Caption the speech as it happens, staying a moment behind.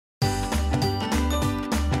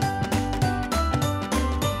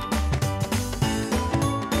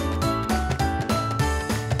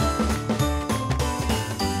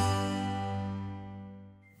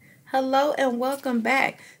Hello and welcome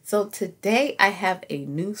back. So today I have a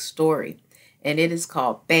new story and it is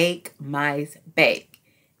called Bake Mice Bake.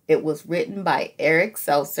 It was written by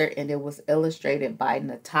Seltzer and it was illustrated by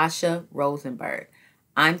Natascha Rosenberg.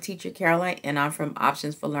 I'm Teacher Caroline and I'm from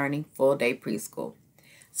Options for Learning Full Day Preschool.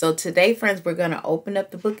 So today, friends, we're going to open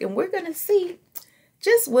up the book and we're going to see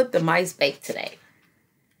just what the mice bake today.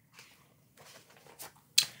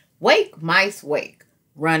 Wake, mice, wake.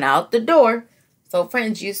 Run out the door. So,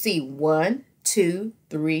 friends, you see 1, 2,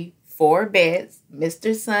 3, 4 beds.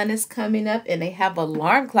 Mr. Sun is coming up and they have an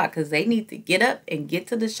alarm clock because they need to get up and get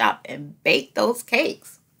to the shop and bake those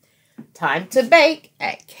cakes. Time to bake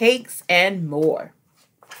at Cakes and More.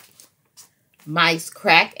 Mice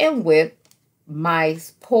crack and whip.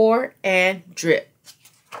 Mice pour and drip.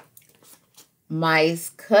 Mice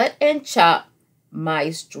cut and chop.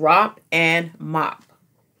 Mice drop and mop.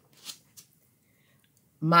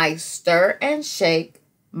 Mice stir and shake.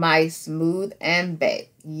 Mice smooth and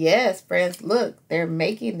bake. Yes, friends, look, they're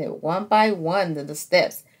making it one by one to the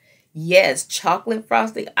steps. Yes, chocolate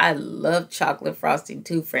frosting. I love chocolate frosting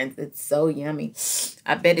too, friends. It's so yummy.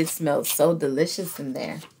 I bet it smells so delicious in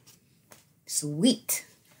there. Sweet.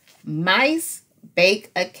 Mice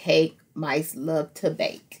bake a cake. Mice love to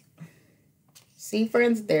bake. See,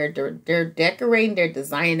 friends, they're decorating, they're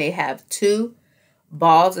designing. They have 2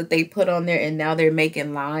 balls that they put on there, and now they're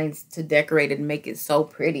making lines to decorate it and make it so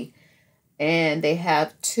pretty. And they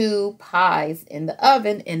have 2 pies in the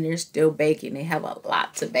oven, and they're still baking. They have a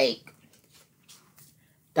lot to bake.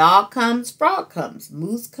 Dog comes, frog comes,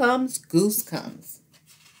 moose comes, goose comes.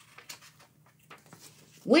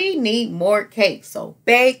 We need more cake, so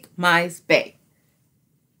bake, mice, bake.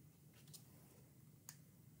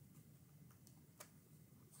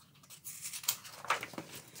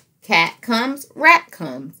 Cat comes, rat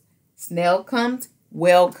comes. Snail comes,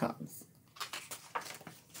 whale comes.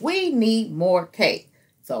 We need more cake.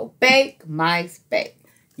 So bake, mice, bake.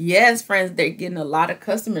 Yes, friends, they're getting a lot of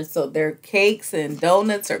customers. So their cakes and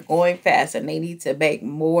donuts are going fast and they need to bake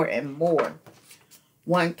more and more.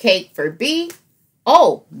 1 cake for B.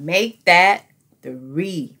 Oh, make that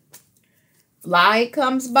 3. Fly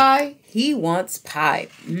comes by. He wants pie.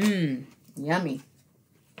 Yummy.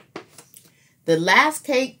 The last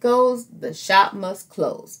cake goes, the shop must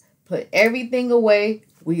close. Put everything away.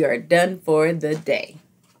 We are done for the day.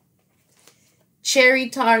 Cherry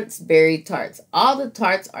tarts, berry tarts. All the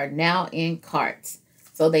tarts are now in carts.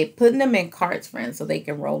 So they putting them in carts, friends, so they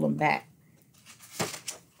can roll them back.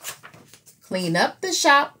 Clean up the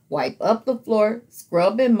shop, wipe up the floor,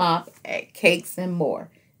 scrub and mop at Cakes and More.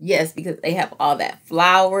 Yes, because they have all that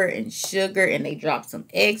flour and sugar and they drop some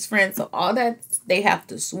eggs, friends. So all that they have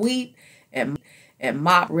to sweep and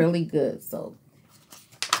mop really good. So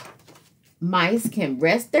mice can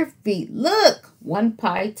rest their feet. Look, 1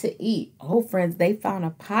 pie to eat. Oh, friends, they found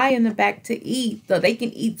a pie in the back to eat so they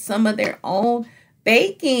can eat some of their own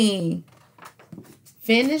baking.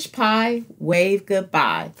 Finish pie, wave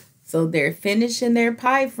goodbye. So they're finishing their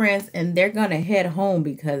pie, friends, and they're going to head home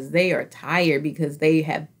because they are tired because they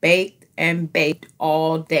have baked and baked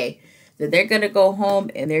all day. So they're going to go home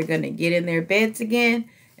and they're going to get in their beds again.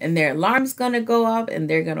 And their alarm's going to go off and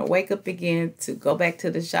they're going to wake up again to go back to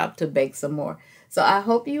the shop to bake some more. So I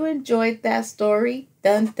hope you enjoyed that story.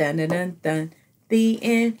 Dun, dun, dun, dun, dun. The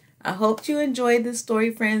end. I hope you enjoyed this story,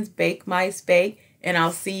 friends. Bake, mice, bake. And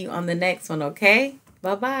I'll see you on the next one, okay?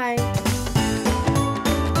 Bye-bye.